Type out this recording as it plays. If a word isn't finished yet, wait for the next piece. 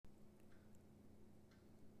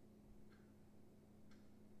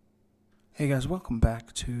Hey guys, welcome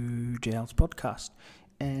back to JL's podcast,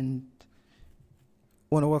 and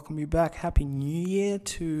want to welcome you back. Happy New Year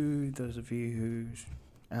to those of you who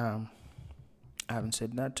I haven't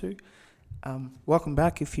said that to. Welcome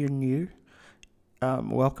back if you're new.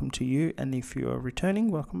 Welcome to you, and if you are returning,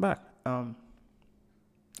 welcome back.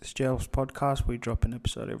 It's JL's podcast. We drop an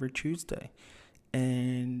episode every Tuesday,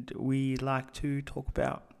 and we like to talk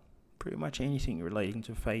about pretty much anything relating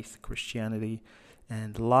to faith, Christianity,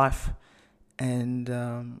 and life. And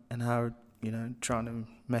how, trying to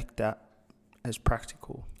make that as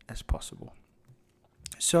practical as possible.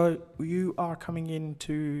 So you are coming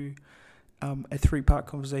into a 3-part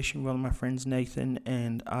conversation with one of my friends, Nathan,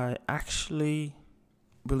 and I actually,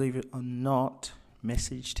 believe it or not,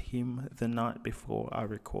 messaged him the night before I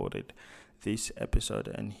recorded this episode,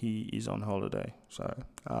 and he is on holiday. So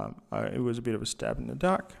it was a bit of a stab in the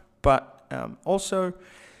dark, but also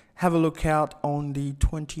have a look out on the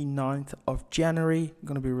 29th of January. I'm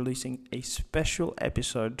going to be releasing a special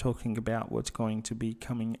episode talking about what's going to be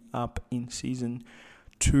coming up in season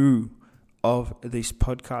 2 of this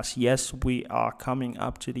podcast. Yes, we are coming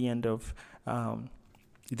up to the end of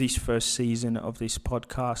this first season of this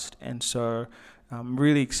podcast. And so I'm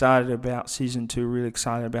really excited about season 2, really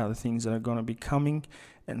excited about the things that are going to be coming.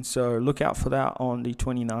 And so look out for that on the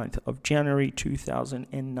 29th of January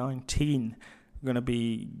 2019. I'm going to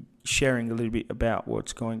be sharing a little bit about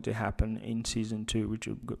what's going to happen in season 2, which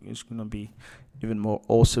is going to be even more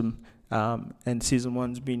awesome. And season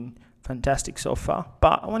 1's been fantastic so far.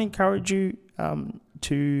 But I want to encourage you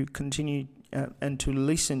to continue and to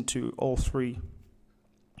listen to all 3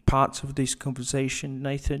 parts of this conversation.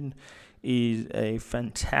 Nathan is a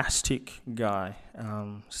fantastic guy,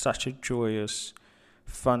 such a joyous,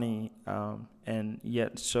 funny, and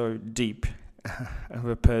yet so deep of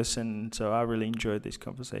a person. So I really enjoyed this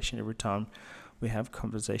conversation. Every time we have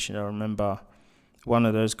conversation, I remember one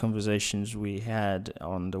of those conversations we had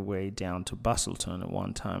on the way down to Bustleton at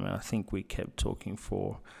one time, and I think we kept talking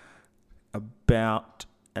for about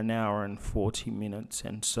an hour and 40 minutes.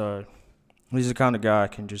 And so he's the kind of guy I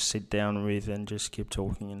can just sit down with and just keep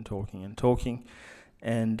talking and talking and talking,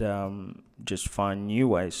 and just find new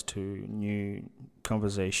ways to new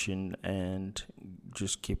conversation and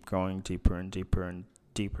just keep going deeper and deeper and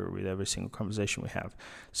deeper with every single conversation we have.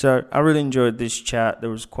 So I really enjoyed this chat. There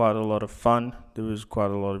was quite a lot of fun. There was quite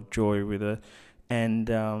a lot of joy with it.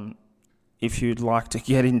 And if you'd like to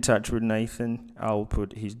get in touch with Nathan, I'll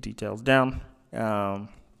put his details down in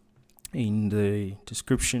the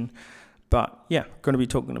description. But yeah, going to be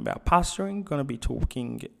talking about pastoring, going to be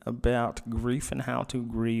talking about grief and how to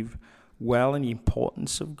grieve well and the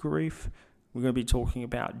importance of grief. We're going to be talking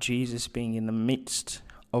about Jesus being in the midst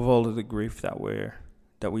of all of the grief that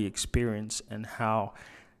we experience, and how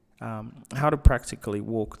to practically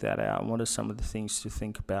walk that out. And what are some of the things to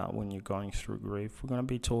think about when you're going through grief? We're going to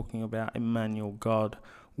be talking about Emmanuel, God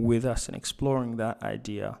with us, and exploring that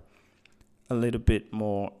idea a little bit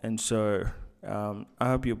more. And so I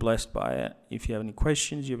hope you're blessed by it. If you have any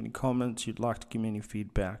questions, you have any comments, you'd like to give me any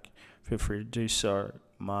feedback, feel free to do so.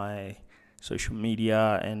 My social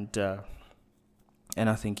media and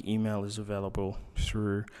I think email is available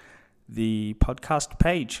through the podcast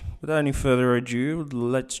page. Without any further ado,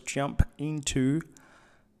 let's jump into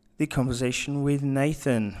the conversation with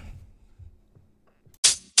Nathan.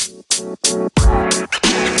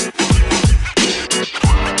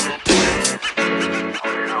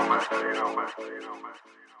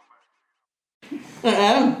 I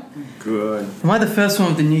am. Good. Am I the first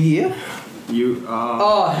one of the new year? You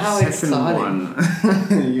are how the second exciting.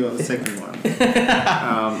 one. You're the second one.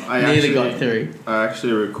 I Nearly got through. I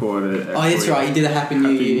actually recorded. Oh, that's right. You did a Happy New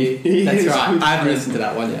Year. That's right. I haven't listened to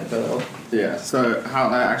that one yet, but yeah. So how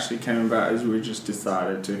that actually came about is we just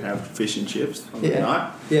decided to have fish and chips on the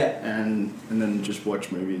night. Yeah. And then just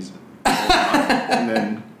watch movies. And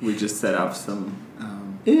then we just set up some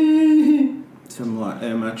like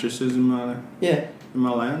air mattresses in my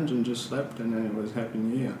lounge and just slept, and then it was Happy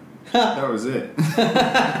New Year. That was it.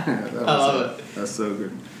 I love it. That's so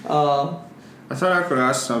good. I thought I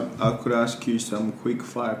could ask you some quick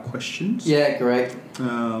fire questions. Yeah, great.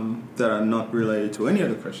 That are not related to any of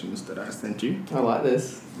the questions that I sent you. I like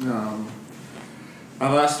this.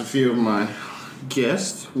 I've asked a few of my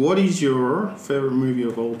guests, what is your favorite movie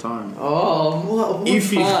of all time? Oh, what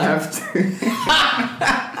if time? You have to.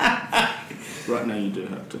 Right now you do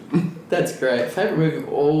have to. That's great. Favorite movie of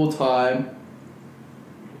all time.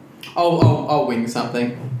 I'll wing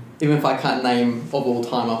something. Even if I can't name of all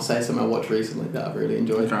time, I'll say something I watched recently that I've really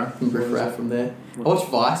enjoyed. Okay. And riff raff from there. I watched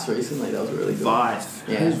Vice recently. That was really good. Vice.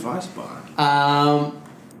 Yeah. Who's Vice by?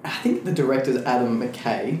 I think the director's Adam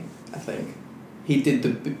McKay. I think. He did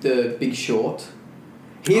the Big Short.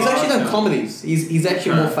 He's actually done comedies. He's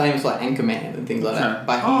actually more famous like Anchorman and things like that.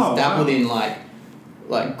 But he's dabbled in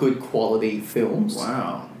like good quality films.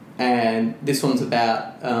 Wow. And this one's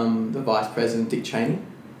about the Vice President Dick Cheney.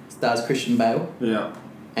 Stars Christian Bale. Yeah.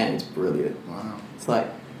 And it's brilliant. Wow. It's like,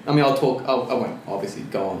 I mean, I won't obviously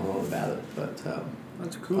go on and on about it, but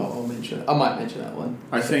that's cool. I'll mention it. I might mention that one.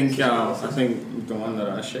 I think the one that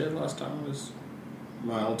I shared last time was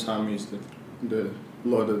my old time is the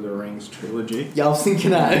Lord of the Rings trilogy. Yeah, I was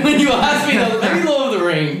thinking that when you asked me, maybe Lord of the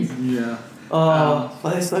Rings. Yeah. Oh,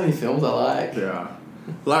 but there's so many films I like. Yeah.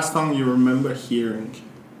 Last song you remember hearing?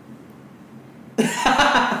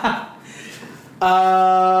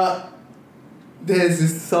 There's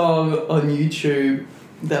this song on YouTube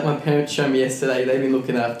that my parents showed me yesterday. They've been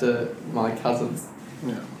looking after my cousins.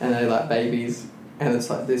 Yeah. And they like babies. And it's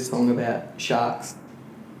like this song about sharks.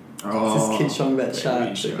 Oh, it's this kid song about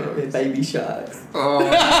sharks. Sharks. Baby sharks. Oh,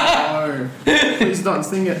 no. Please don't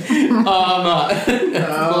sing it. Oh, I'm not. That's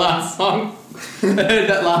the last song. I heard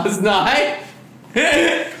that last night.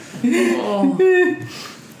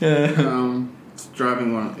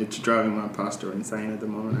 It's driving my pastor insane at the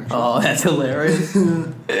moment, actually. Oh, that's hilarious.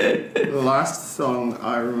 The last song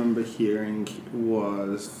I remember hearing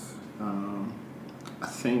was, I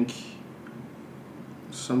think,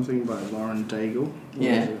 something by Lauren Daigle.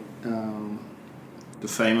 Yeah. The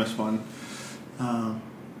famous one.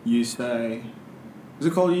 You Say... Is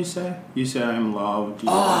it called You Say? You Say I Am Loved.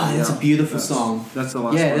 That's a beautiful song. That's the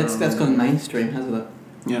last one. Yeah, that's gone mainstream, hasn't it?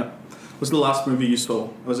 Yeah. What's the last movie you saw?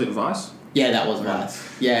 Was it Vice? Yeah, that was Vice.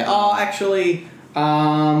 Yeah. Oh, actually, it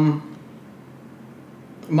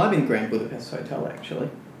might have been Grand Budapest Hotel, actually.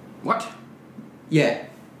 What? Yeah.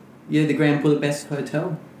 Yeah, the Grand Budapest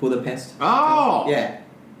Hotel. Budapest. Oh! Yeah.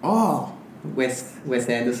 Oh! Wes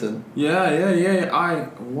Anderson. Yeah.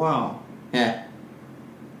 Wow. Yeah.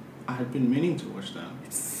 I had been meaning to watch that.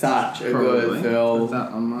 It's such a Probably. good film. Put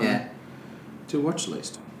that on my to watch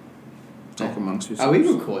list. Talk amongst yourselves. Are we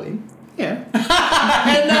recording? Yeah. I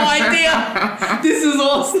had no idea. This is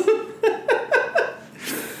awesome.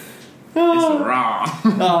 It's raw.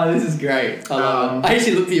 Oh, this is great. I love it. I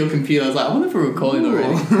actually looked at your computer. I was like, I wonder if we're recording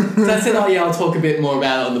already. So I said, oh yeah, I'll talk a bit more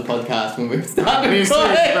about it on the podcast when we start recording. This is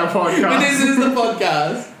the podcast. But this is the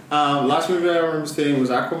podcast. Last movie I remember seeing was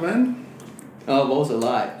Aquaman. Oh, what was it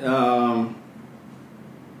like?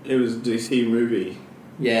 It was a DC movie.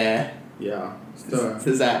 Yeah. Yeah. So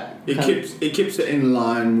Does that... it keeps it in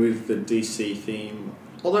line with the DC theme.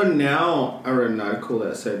 Although now I read an article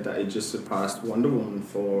that said that it just surpassed Wonder Woman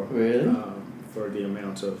for the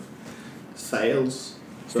amount of sales.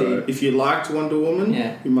 So if you liked Wonder Woman,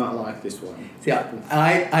 you might like this one. See,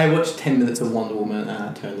 I watched 10 minutes of Wonder Woman and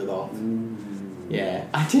I turned it off. Ooh. Yeah,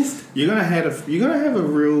 you're gonna have a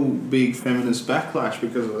real big feminist backlash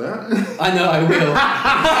because of that. I know I will.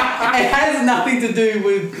 It has nothing to do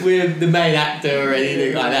with the main actor or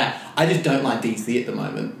anything like that. I just don't like DC at the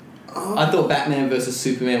moment. Oh. I thought Batman vs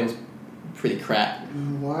Superman was pretty crap.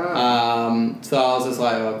 Wow. So I was just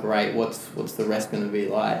like, oh great, what's the rest gonna be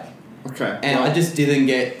like? Okay. And I just didn't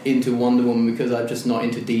get into Wonder Woman because I'm just not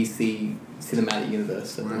into DC cinematic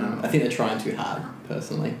universe at the moment. I think they're trying too hard,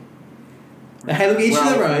 personally. Hey, look, each to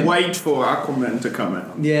their own. Wait for Aquaman to come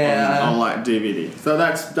out. Yeah. On like DVD. So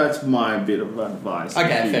that's my bit of advice.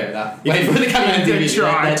 Okay, fair enough. Wait for it to come out on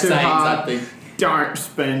DVD. That's saying something. Don't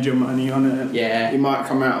spend your money on it. Yeah. It might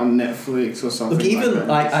come out on Netflix or something. Look, even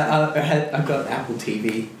like that. I've got an Apple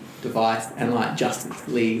TV device and like Justice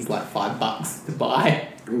League's like $5 to buy.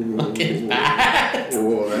 Ooh, like it's bad.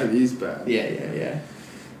 Oh, that is bad. Yeah.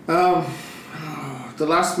 The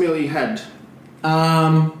last meal you had.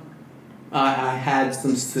 I had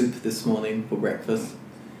some soup this morning for breakfast.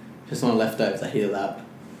 Just on leftovers, I heated it up.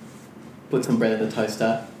 Put some bread in the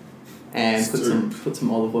toaster, and put some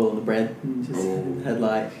olive oil on the bread. And just had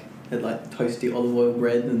like toasty olive oil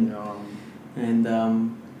bread and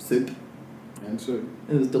soup. And soup.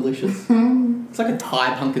 It was delicious. It's like a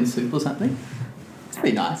Thai pumpkin soup or something. It's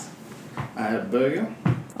pretty nice. I had a burger.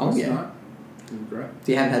 Oh yeah. Night. It was great.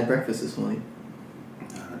 So you haven't had breakfast this morning?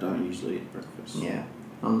 I don't usually eat breakfast. Yeah.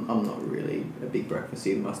 I'm not really a big breakfast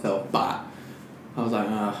eater myself, but I was like,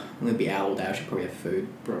 I'm going to be out all day, I should probably have food.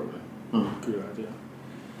 Probably. Good idea.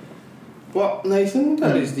 Well, Nathan,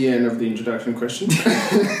 that is the end of the introduction questions.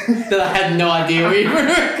 That I had no idea we were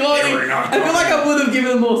recording. I feel like I would have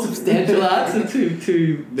given a more substantial answer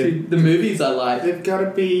to the movies I like. They've got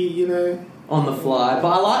to be, on the fly. But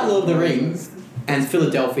I like Lord of the Rings, and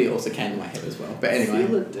Philadelphia also came to my head as well. But anyway.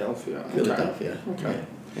 Philadelphia. Okay.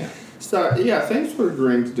 Yeah. So, yeah, thanks for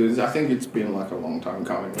agreeing to do this. I think it's been like a long time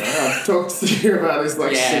coming. Right? I've talked to you about this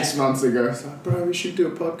like 6 months ago. So, bro, we should do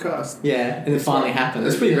a podcast. Yeah, and it finally happened.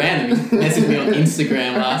 It's pretty random. You messaged me on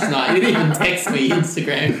Instagram last night. You didn't even text me,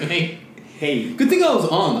 Instagram me. Hey. Good thing I was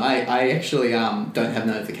on. I actually don't have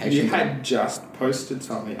notifications. You had just posted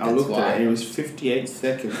something. I looked at it and it was 58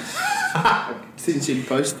 seconds since you'd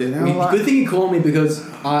posted. Good thing you called me because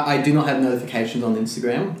I do not have notifications on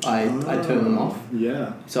Instagram. I turn them off.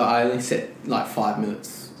 Yeah. So I only set like 5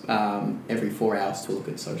 minutes every 4 hours to look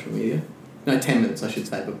at social media. No, 10 minutes I should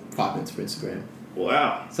say, but 5 minutes for Instagram.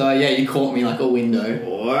 Wow. So yeah, you caught me like a window.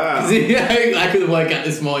 Wow. I could have woke up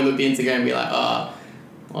this morning, looked at Instagram and be like,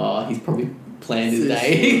 oh, he's probably planned his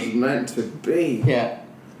day. This was meant to be. Yeah.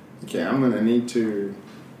 Okay, I'm going to need to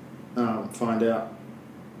find out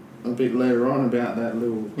a bit later on about that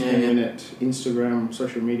little 10-minute Instagram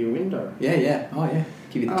social media window. Yeah. Oh, yeah.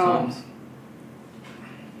 Give you the times.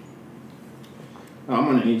 I'm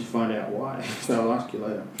going to need to find out why, so I'll ask you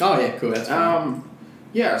later. Oh, yeah, cool. That's fine.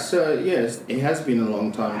 Yeah, so, yes, it has been a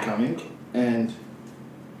long time coming, and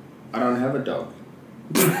I don't have a dog.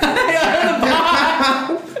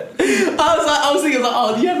 I was thinking, like,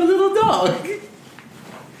 oh, do you have a little dog?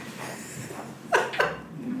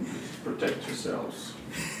 Protect yourselves.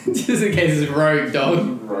 Just in case it's a rogue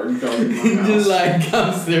dog. Rogue dog in my house. Just like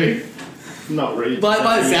comes through. Not really. By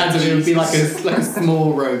the sounds of it, it would be like a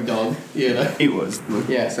small rogue dog, you know? It was.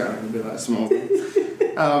 Yeah. Sounding a bit like small.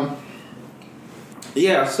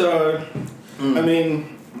 Yeah, so, I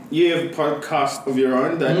mean, you have a podcast of your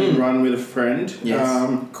own that you run with a friend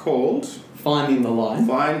called Finding the Line.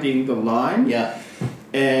 Finding the Line. Yeah.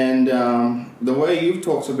 And the way you've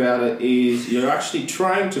talked about it is you're actually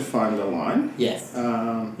trying to find the line. Yes.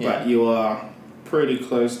 But you are pretty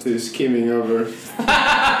close to skimming over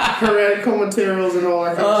heretical materials and all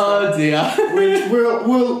that kind of stuff. Oh dear. Which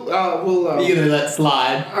we'll You're gonna let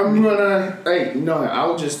slide. I'm gonna. Hey, no,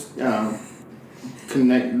 I'll just put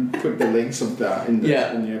the links of that in the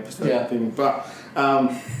episode thing. But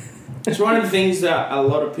it's one of the things that a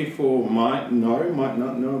lot of people might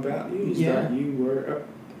not know about you is that you were a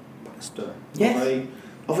pastor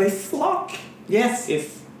of a flock. Yes.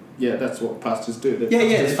 That's what pastors do. They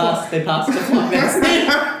pass the flock. They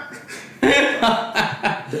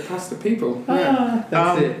pastor people.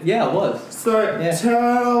 That's it. Yeah, it was. So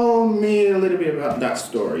tell me a little bit about that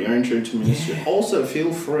story, your entry into ministry. Also,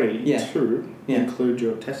 feel free to include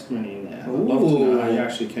your testimony in there. I'd love to know how you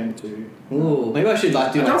actually came to. Ooh, maybe I should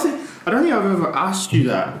I don't think I've ever asked you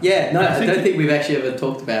that. Yeah, no, I don't think we've actually ever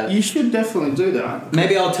talked about it. You should definitely do that.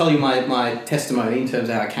 Maybe I'll tell you my testimony in terms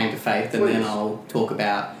of how I came to faith, and then I'll talk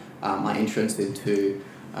about my entrance into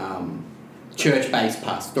church-based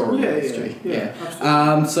pastoral ministry.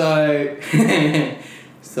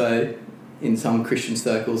 So in some Christian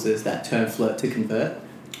circles, there's that term "flirt to convert."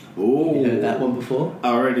 Ooh, you heard that one before? I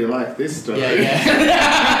already like this story. Yeah.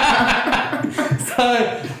 So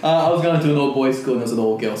I was going to an all-boys school, and there was an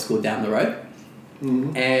all-girls school down the road.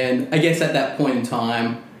 Mm-hmm. And I guess at that point in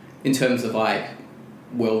time, in terms of like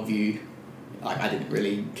worldview, like I didn't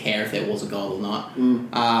really care if there was a God or not.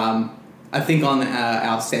 I think on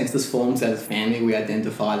our census forms as a family, we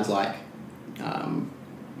identified as like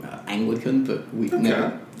Anglican, but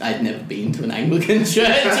I'd never been to an Anglican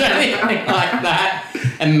church or anything like that.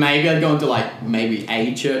 And maybe I'd gone to like maybe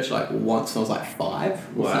a church like once when I was like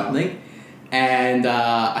 5 or something. And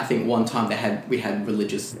I think one time we had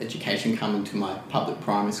religious education come into my public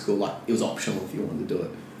primary school. Like it was optional if you wanted to do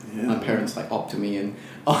it. Yeah. My parents like opted me, and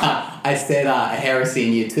I said a heresy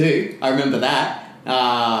in year 2. I remember that.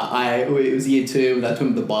 It was year 2, and I told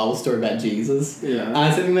him the Bible story about Jesus. Yeah. And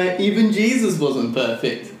I said, man, even Jesus wasn't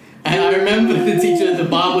perfect. And I remember the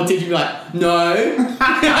Bible teacher be like, no,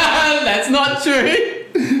 that's not true.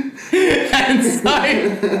 And so,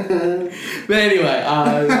 but anyway,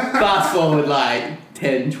 fast forward like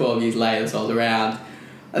 10, 12 years later, so I was around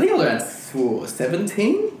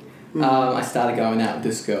 17. I started going out with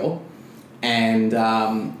this girl, and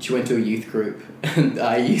she went to a youth group, and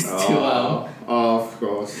I used to... of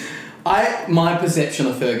course. My perception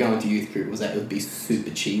of her going to youth group was that it would be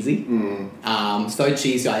super cheesy. So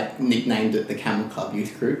cheesy, I nicknamed it the Camel Club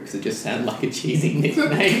Youth Group because it just sounded like a cheesy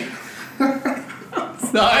nickname.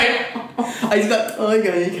 So I just got, I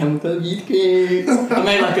go to Camel Club Youth Group. I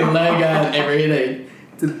made like a logo and everything.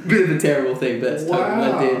 It's a bit of a terrible thing, but that's totally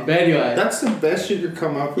what I did. But anyway. That's the best you could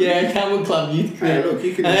come up with. Yeah, Camel Club Youth Group. Hey, look,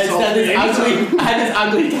 you can I had this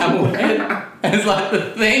ugly camel head as like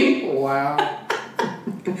the thing. Wow.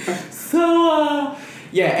 So,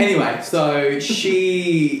 anyway, so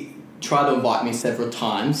she tried to invite me several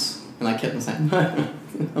times, and I kept on saying, no,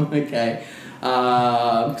 I'm okay.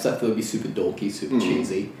 because I thought it'd be super dorky, super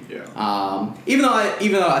cheesy. Yeah. Even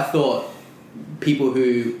though I thought people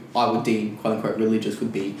who I would deem quote unquote religious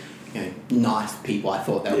would be, nice people. I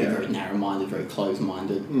thought they would be very narrow-minded, very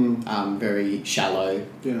closed-minded, very shallow,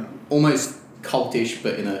 almost cultish,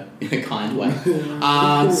 but in a kind way. So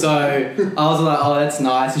I was like, oh, that's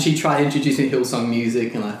nice. And she tried to introduce me to Hillsong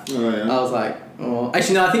Music, and I was like, oh.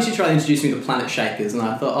 Actually, no, I think she tried to introduce me to Planet Shakers, and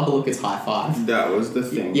I thought, oh, look, it's High Five. That was the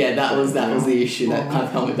thing. Yeah, that was the issue that kind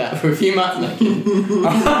of held me back for a few months. No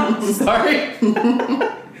kidding. Sorry.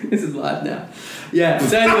 This is live now. Yeah,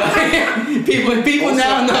 so anyway, people also,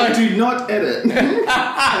 now know. I do not edit.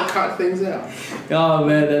 I'll cut things out. Oh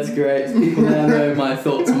man, that's great. People now know my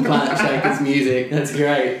thoughts on Planet Shakers music. That's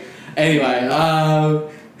great. Anyway,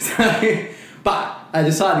 but I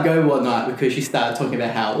decided to go one night because she started talking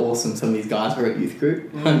about how awesome some of these guys were at youth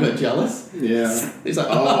group. I got jealous. Yeah. He's like,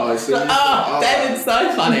 I see. David's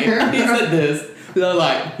so funny. He said this. And I was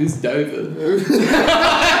like, who's David?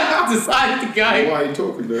 Decided to go. Why are you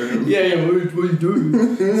talking to him? Yeah, what are you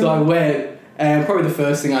doing? So I went, and probably the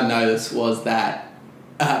first thing I noticed was that,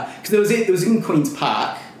 because it was in Queen's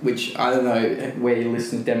Park, which I don't know where your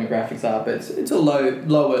listeners' demographics are, but it's a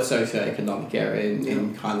lower socioeconomic area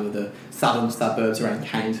in kind of the southern suburbs around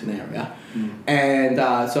Cannington area. And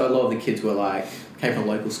so a lot of the kids were came from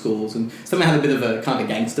local schools, and some had a bit of a kind of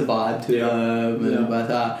gangster vibe to them,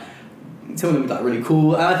 but some of them were really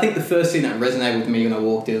cool. And I think the first thing that resonated with me when I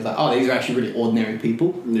walked in was oh, these are actually really ordinary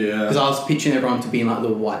people. Yeah. Because I was picturing everyone to be in the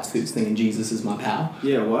white suits thing and Jesus is my pal.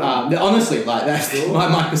 Yeah, wow. Honestly, that's cool.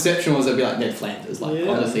 my perception was they'd be like Ned Flanders.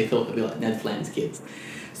 Honestly, thought they'd be like Ned Flanders kids.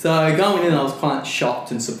 So going in, I was quite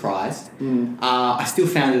shocked and surprised. I still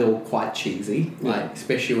found it all quite cheesy,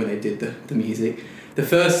 especially when they did the music. The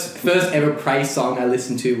first ever praise song I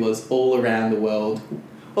listened to was All Around the World.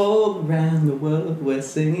 All around the world we're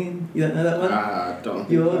singing. You don't know that one? Don't.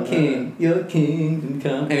 Your kingdom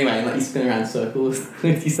come. Anyway, you spin around in circles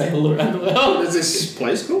when you say all around the world. Is this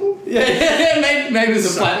place called? Yeah. Maybe it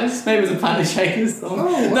was a Planet Shakers song.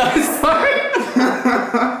 Oh, wow. No, sorry.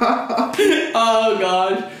 Oh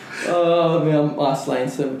gosh. Oh man, I'm isolating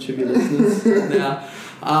so much of your listeners now.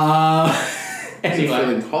 Anyway. Is it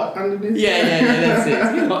feeling hot underneath? Yeah, that's it.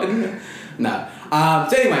 It's hot in there. No.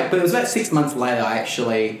 So anyway, but it was about 6 months later I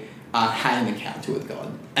actually had an encounter with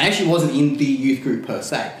God. I actually wasn't in the youth group per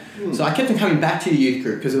se. So I kept on coming back to the youth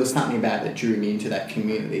group because there was something about it that drew me into that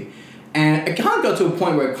community. And it kind of got to a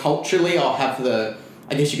point where culturally I'll have the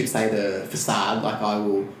facade, I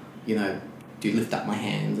will, lift up my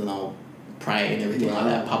hands and I'll pray and everything like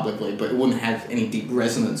that publicly, but it wouldn't have any deep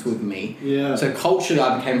resonance with me. Yeah. So culturally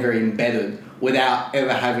I became very embedded without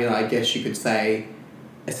ever having, I guess you could say,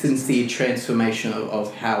 a sincere transformation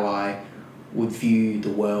of how I would view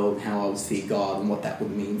the world, how I would see God and what that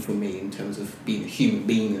would mean for me in terms of being a human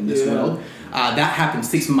being in this world. That happened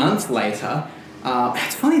 6 months later.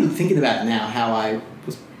 It's funny thinking about it now, how I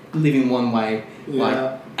was living one way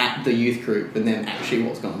at the youth group and then actually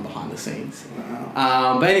what's going on behind the scenes.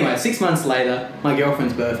 Wow. But anyway, 6 months later, my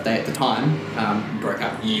girlfriend's birthday at the time, broke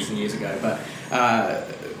up years and years ago, but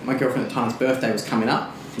my girlfriend at the time's birthday was coming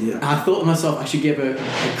up. Yeah. And I thought to myself, I should give her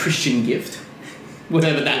a Christian gift,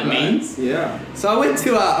 whatever that means. Yeah. So I went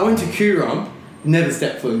to Coorong. Never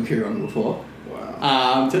stepped foot in Coorong before.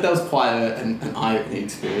 Wow. So that was quite an eye-opening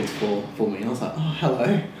experience for me. And I was like, oh,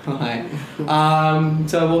 hello. Hi.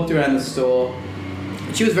 So I walked around the store.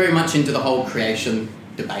 She was very much into the whole creation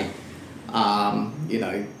debate.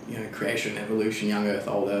 Creation, evolution, young Earth,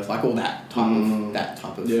 old Earth, all that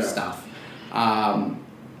type of stuff.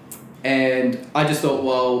 And I just thought,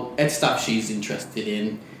 well, it's stuff she's interested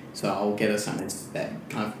in, so I'll get her something that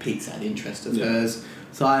kind of piques that interest of hers.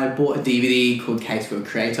 So I bought a DVD called Case for a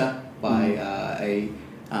Creator by a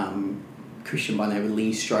Christian by the name of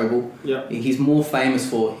Lee Strobel. Yep. He's more famous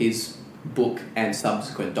for his book and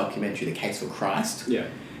subsequent documentary, The Case for Christ. Yeah.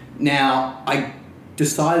 Now, I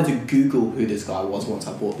decided to Google who this guy was once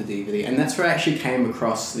I bought the DVD, and that's where I actually came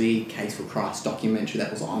across the Case for Christ documentary that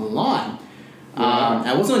was online.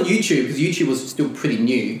 It wasn't on YouTube because YouTube was still pretty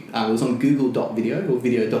new. It was on Google.video or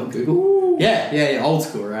video.google. Ooh. Yeah, old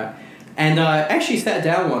school, right? And I actually sat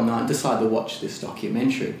down one night and decided to watch this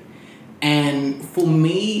documentary. And for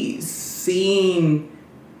me, seeing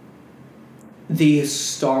the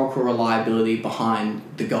historical reliability behind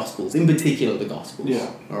the Gospels, in particular the Gospels,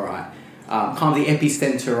 all right, kind of the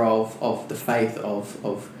epicenter of the faith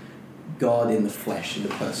of God in the flesh, in the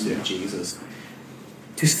person of Jesus.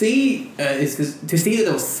 To see that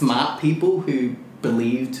there were smart people who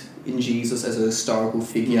believed in Jesus as a historical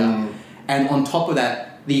figure, and on top of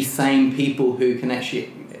that, these same people who can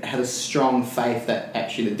actually had a strong faith that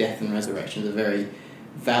actually the death and resurrection is a very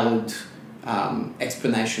valid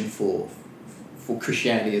explanation for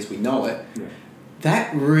Christianity as we know it. Yeah.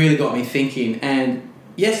 That really got me thinking, and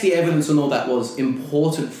yes, the evidence and all that was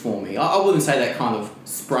important for me. I wouldn't say that kind of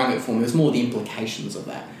sprung it for me. It was more the implications of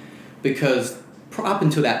that, because up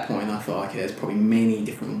until that point, I thought, okay, there's probably many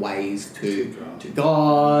different ways to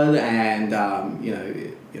God, and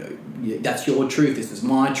that's your truth, this is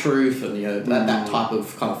my truth, and that type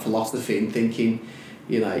of kind of philosophy and thinking.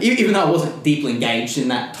 Even though I wasn't deeply engaged in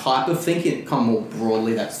that type of thinking, kind of more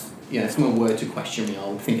broadly, that's it's more word to question me.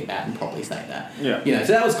 I'll think about and probably say that. Yeah.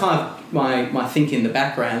 So that was kind of my thinking in the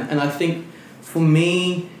background, and I think for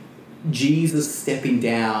me, Jesus stepping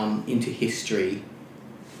down into history.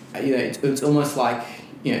 It's almost like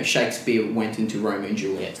Shakespeare went into Romeo and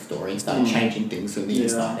Juliet's story and started changing things from the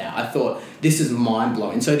inside out. I thought this is mind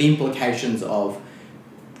blowing. So the implications of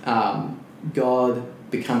God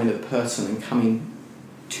becoming a person and coming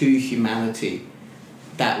to humanity,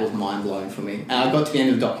 that was mind blowing for me. And I got to the end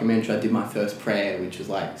of the documentary. I did my first prayer, which was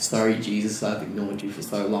like, "Sorry, Jesus, I've ignored you for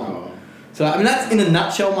so long." Oh. So that's in a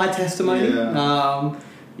nutshell my testimony.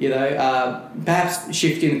 Yeah. Perhaps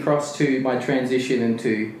shifting across to my transition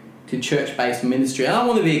into church-based ministry. And I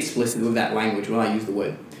want to be explicit with that language when I use the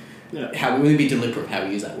word. Yeah. How we want to be deliberate how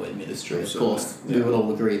we use that word ministry. Of course, we would all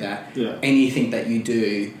agree that anything that you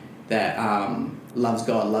do that loves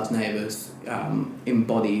God, loves neighbours,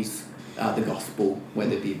 embodies the gospel,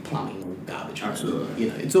 whether it be plumbing or garbage. Absolutely.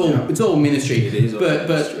 It's all ministry. It is.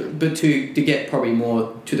 But to get probably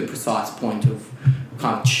more to the precise point of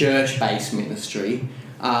kind of church-based ministry,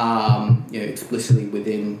 explicitly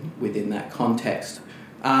within that context.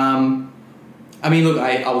 I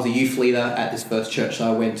was a youth leader at this first church that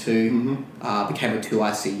I went to. Became a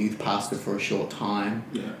 2IC youth pastor for a short time.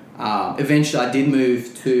 Yeah. Eventually, I did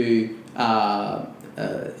move to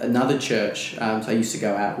another church. So I used to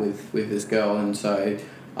go out with this girl, and so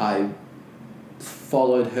I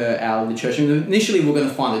followed her out of the church. And initially, we were going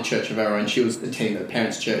to find a church of our own. She was attending her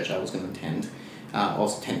parents' church. I was going to attend. I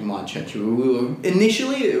was attending my church. We were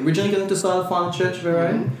originally going to decide to find a church of our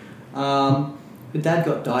own. But Dad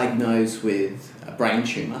got diagnosed with a brain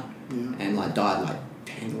tumour and died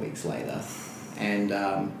 10 weeks later. And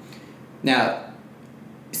now,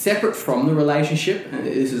 separate from the relationship, and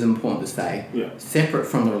this is important to say, separate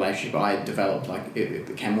from the relationship, I developed it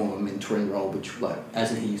became more of a mentoring role, which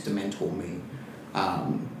as he used to mentor me.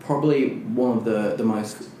 Probably one of the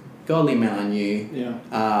most godly men I knew.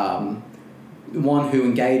 Yeah. One who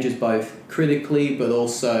engages both critically but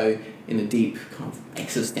also in a deep kind of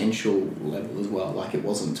existential level as well. It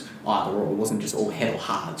wasn't either or. It wasn't just all head or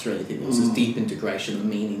hearts or anything. It was this deep integration of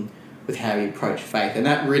meaning with how he approached faith, and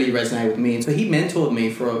that really resonated with me. And so he mentored me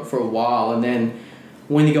for a while, and then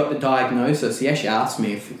when he got the diagnosis, he actually asked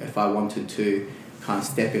me if I wanted to kind of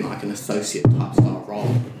step in an associate type style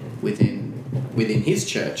role within his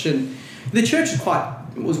church. And the church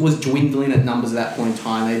was dwindling at numbers at that point in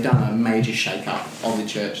time. They'd done a major shake-up of the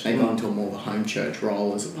church. They'd gone into a more of a home church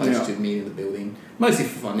role as opposed to meeting the building, mostly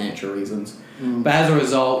for financial reasons. But as a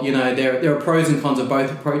result, there are pros and cons of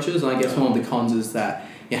both approaches, and I guess one of the cons is that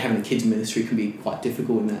having a kids ministry can be quite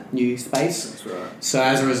difficult in that new space. That's right. So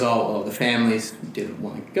as a result, the families didn't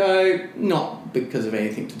want to go, not because of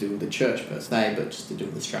anything to do with the church per se, but just to do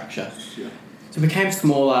with the structure. Yeah. So it became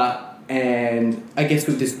smaller, and I guess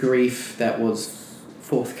with this grief that was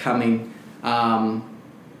forthcoming,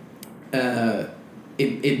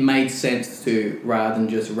 it made sense to, rather than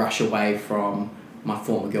just rush away from my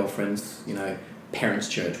former girlfriend's, parents'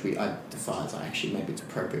 church, I decided maybe it's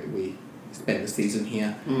appropriate we spend the season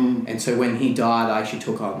here. And so when he died, I actually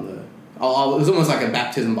took on it was almost like a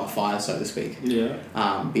baptism by fire, so to speak. Yeah.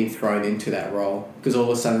 Being thrown into that role, because all of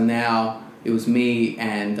a sudden now it was me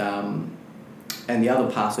and the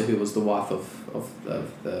other pastor, who was the wife of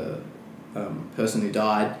the person who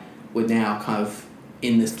died, were now kind of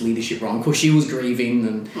in this leadership role. Of course, she was grieving,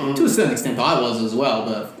 and to a certain extent I was as well,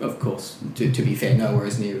 but of course, to be fair, nowhere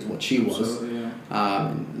as near as what she was.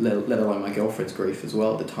 Let alone my girlfriend's grief as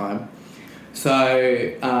well at the time.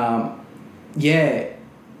 So,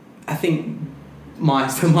 I think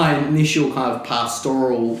my initial kind of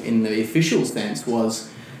pastoral in the official sense was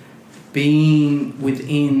being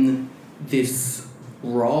within this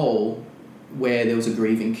role where there was a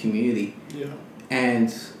grieving community. Yeah.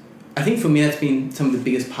 And I think for me that's been some of the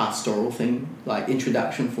biggest pastoral thing,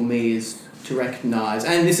 introduction for me, is to recognise,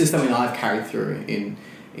 and this is something I've carried through in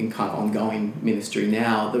kind of ongoing ministry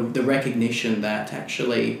now, the recognition that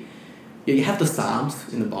actually you have the Psalms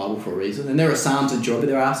in the Bible for a reason, and there are Psalms of joy, but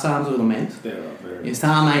there are Psalms of lament. There are very.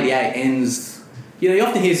 Psalm 88 ends you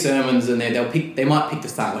often hear sermons and they might pick the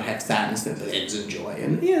start that have sadness and the ends in joy,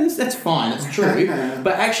 and that's fine, that's true.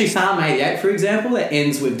 But actually, Psalm 88, for example, that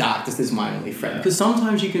ends with darkness is my only friend, because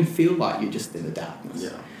sometimes you can feel like you're just in the darkness.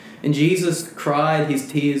 Yeah. And Jesus cried his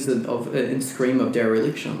tears and scream of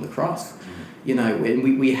dereliction on the cross.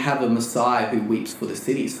 And we have a Messiah who weeps for the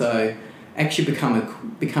city. So actually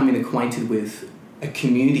becoming acquainted with a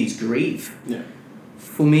community's grief,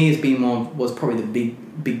 for me was probably the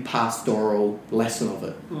big pastoral lesson of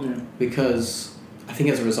it. Because I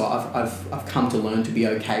think as a result I've come to learn to be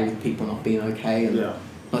okay with people not being okay, and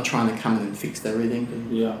not trying to come in and fix everything.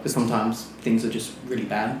 Because sometimes things are just really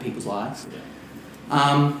bad in people's lives.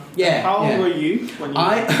 How old were you when you...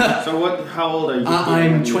 how old are you?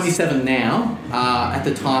 I'm 27 now. At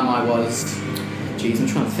the time I was... I'm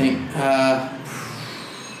trying to think.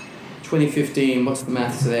 2015, what's the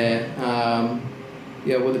maths there?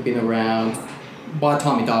 It would have been around... By the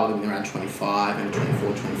time he died, it would have been around 25, and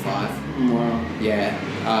 24, 25. Wow. Yeah.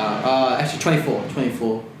 Actually,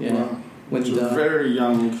 24. Yeah. Wow. When you very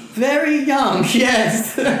young. Very young,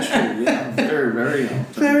 yes. Entry, very, very young.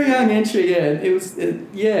 Very young entry, yeah. It was,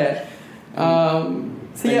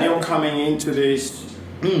 you're coming into this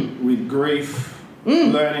with grief,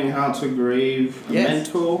 learning how to grieve, a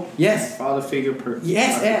mentor, father figure.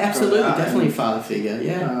 Absolutely, definitely father figure,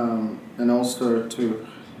 and also to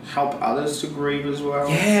help others to grieve as well.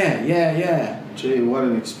 Yeah. Gee, what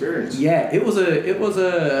an experience. Yeah, it was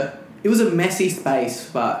a messy space,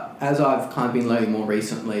 but as I've kind of been learning more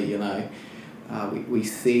recently, we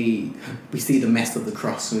see the mess of the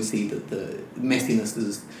cross, and we see that the messiness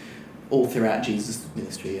is all throughout Jesus'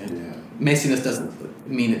 ministry. Messiness doesn't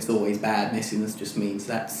mean it's always bad. Messiness just means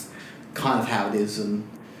that's kind of how it is, and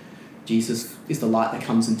Jesus is the light that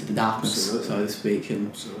comes into the darkness, so to speak.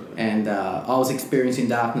 And I was experiencing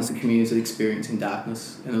darkness, the community was experiencing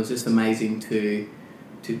darkness, and it was just amazing to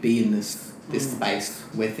be in this space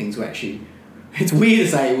where things were actually... It's weird to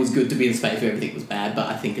say it was good to be in a space where everything was bad, but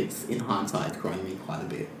I think it's, in hindsight, it's grown me quite a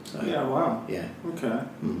bit. So, yeah, wow. Yeah. Okay.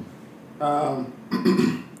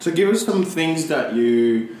 So give us some things that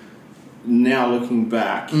you, now looking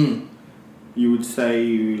back, you would say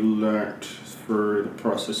you learnt through the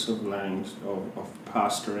process of learning, of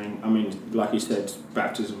pastoring. I mean, like you said, it's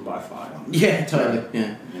baptism by fire. Yeah, totally.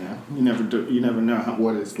 Yeah. You never know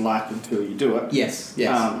what it's like until you do it. Yes.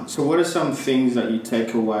 So what are some things that you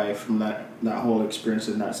take away from that whole experience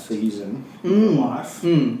in that season in your life?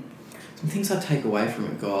 Some things I take away from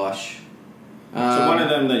it, gosh. So one of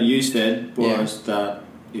them that you said was that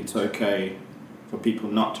it's okay for people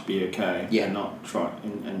not to be okay, and not try,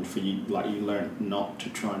 and for you, like you learn not to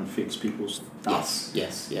try and fix people's stuff.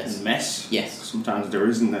 Yes. And mess. Yes. Sometimes there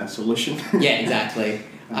isn't a solution. Yeah, exactly.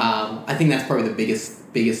 I think that's probably the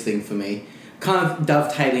biggest thing for me. Kind of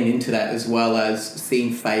dovetailing into that, as well as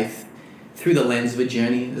seeing faith through the lens of a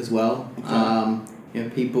journey as well. Okay.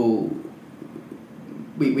 People,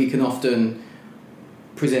 we can often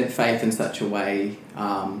present faith in such a way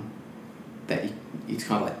that it's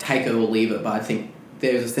kind of like take it or leave it, but I think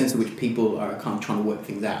there's a sense in which people are kind of trying to work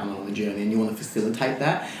things out along the journey, and you want to facilitate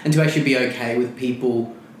that, and to actually be okay with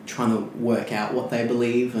people trying to work out what they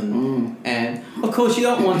believe, and of course you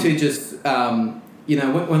don't want to just when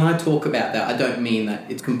I talk about that, I don't mean that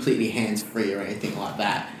it's completely hands-free or anything like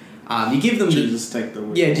that. You give them Jesus take the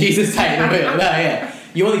wheel. Yeah, Jesus take the wheel. Yeah.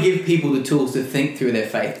 You want to give people the tools to think through their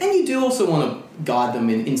faith, and you do also want to guide them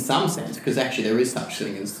in some sense, because actually there is such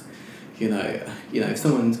thing as if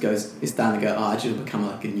someone is starting to go, I just become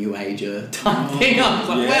like a new ager type thing. I'm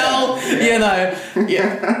like,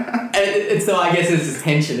 and so I guess there's this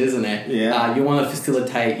tension, isn't it? Yeah. You want to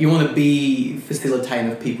facilitate. You want to be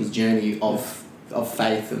facilitating of people's journey of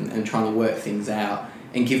faith and trying to work things out,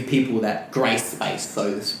 and give people that grace space,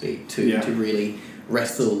 so to speak, to really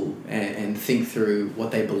wrestle and think through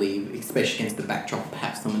what they believe, especially against the backdrop of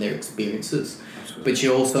perhaps some of their experiences. Absolutely. But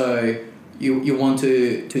you also you want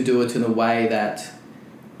to do it in a way that,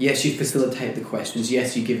 yes, you facilitate the questions,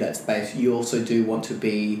 yes, you give that space. You also do want to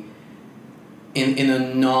be in a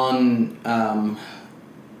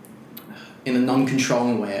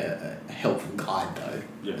non-controlling way, a helpful guide though,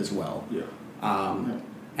 as well.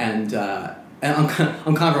 And I'm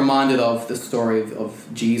kind of reminded of the story of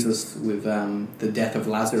Jesus with the death of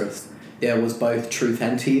Lazarus. There was both truth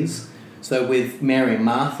and tears. So with Mary and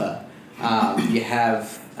Martha, you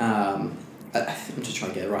have, I'm just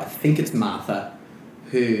trying to get it right, I think it's Martha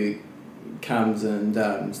who comes and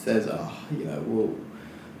says,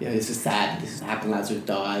 this is sad, this has happened, Lazarus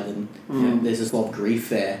died, and there's this lot of grief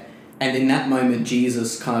there. And in that moment,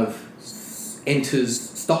 Jesus kind of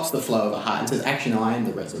starts stops the flow of a heart and says, actually, no, I am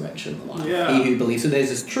the resurrection and the life. Yeah. He who believes. So there's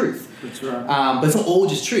this truth. That's right. But it's not all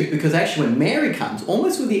just truth, because actually when Mary comes,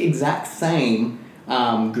 almost with the exact same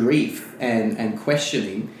grief and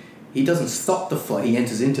questioning, he doesn't stop the flow. He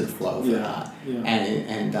enters into the flow of her heart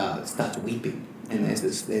and starts weeping. And there's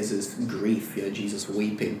this grief, Jesus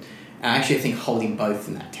weeping. And I actually think holding both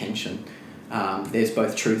in that tension. There's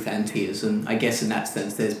both truth and tears. And I guess in that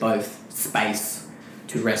sense, there's both space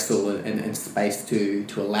to wrestle and space to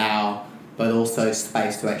allow, but also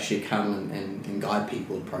space to actually come and guide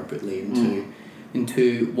people appropriately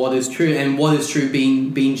into what is true, and what is true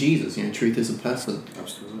being Jesus. Truth is a person.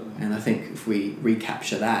 Absolutely. And I think if we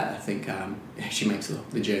recapture that, I think it actually makes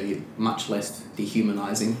the journey much less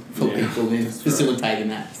dehumanizing for people in facilitating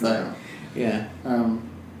that. So, yeah,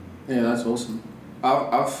 that's awesome.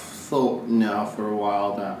 I've thought now for a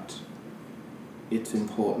while that it's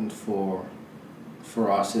important for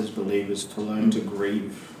us as believers to learn to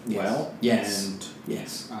grieve well, and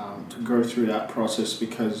to go through that process,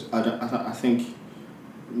 because I think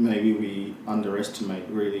maybe we underestimate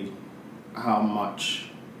really how much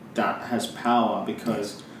that has power,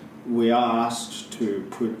 because we are asked to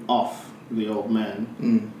put off the old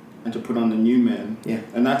man and to put on the new man,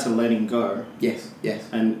 and that's a letting go. Yes.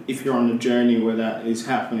 And if you're on a journey where that is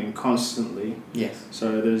happening constantly,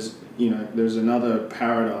 so there's another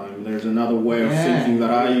paradigm, there's another way of thinking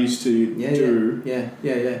that I used to do,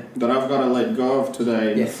 that I've got to let go of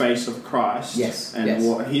today in the face of Christ, and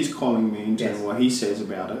what He's calling me into, and what He says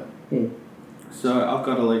about it. So I've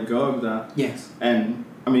got to let go of that. And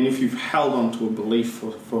I mean, if you've held on to a belief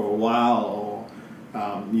for a while,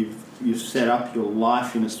 or you've set up your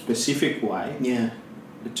life in a specific way,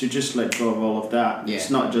 to just let go of all of that.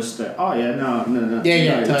 It's not just that, no.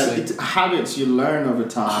 Totally. It's habits you learn over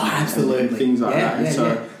time. Absolutely. And things like that. And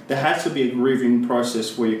so there has to be a grieving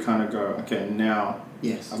process where you kind of go, okay, now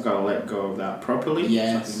I've got to let go of that properly. So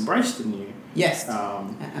I can embrace the new.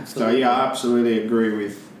 Absolutely. So I absolutely agree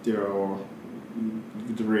with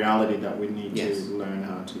the reality that we need to learn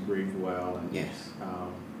how to grieve well,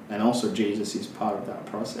 and also Jesus is part of that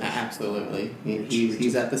process. Absolutely,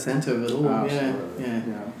 he's at the center of it all. Absolutely.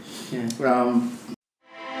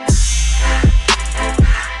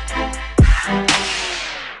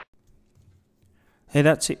 Hey,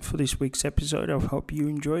 that's it for this week's episode. I hope you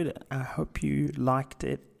enjoyed it. I hope you liked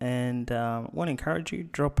it, and want to encourage you,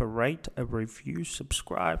 drop a rate, a review,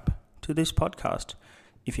 subscribe to this podcast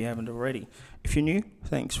if you haven't already. If you're new,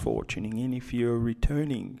 thanks for tuning in. If you're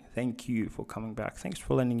returning, thank you for coming back. Thanks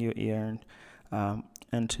for lending your ear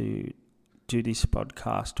and to do this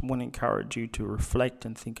podcast. I want to encourage you to reflect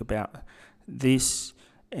and think about this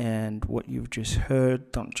and what you've just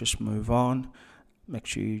heard. Don't just move on. Make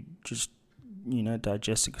sure you just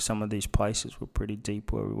digest it, because some of these places were pretty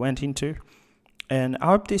deep where we went into. And I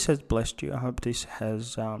hope this has blessed you. I hope this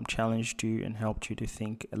has challenged you and helped you to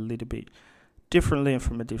think a little bit differently and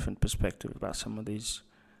from a different perspective about some of these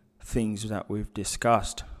things that we've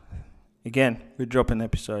discussed. Again, we drop an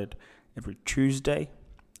episode every Tuesday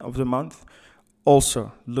of the month.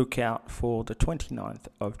 Also, look out for the 29th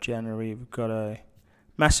of January. We've got a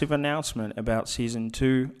massive announcement about Season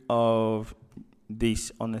 2 of this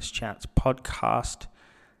Honest Chats podcast.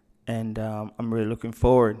 And I'm really looking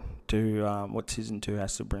forward to what Season 2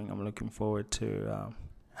 has to bring. I'm looking forward to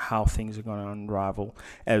how things are going to unravel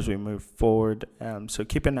as we move forward. So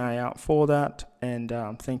keep an eye out for that. And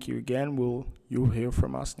thank you again. You'll hear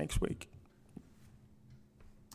from us next week.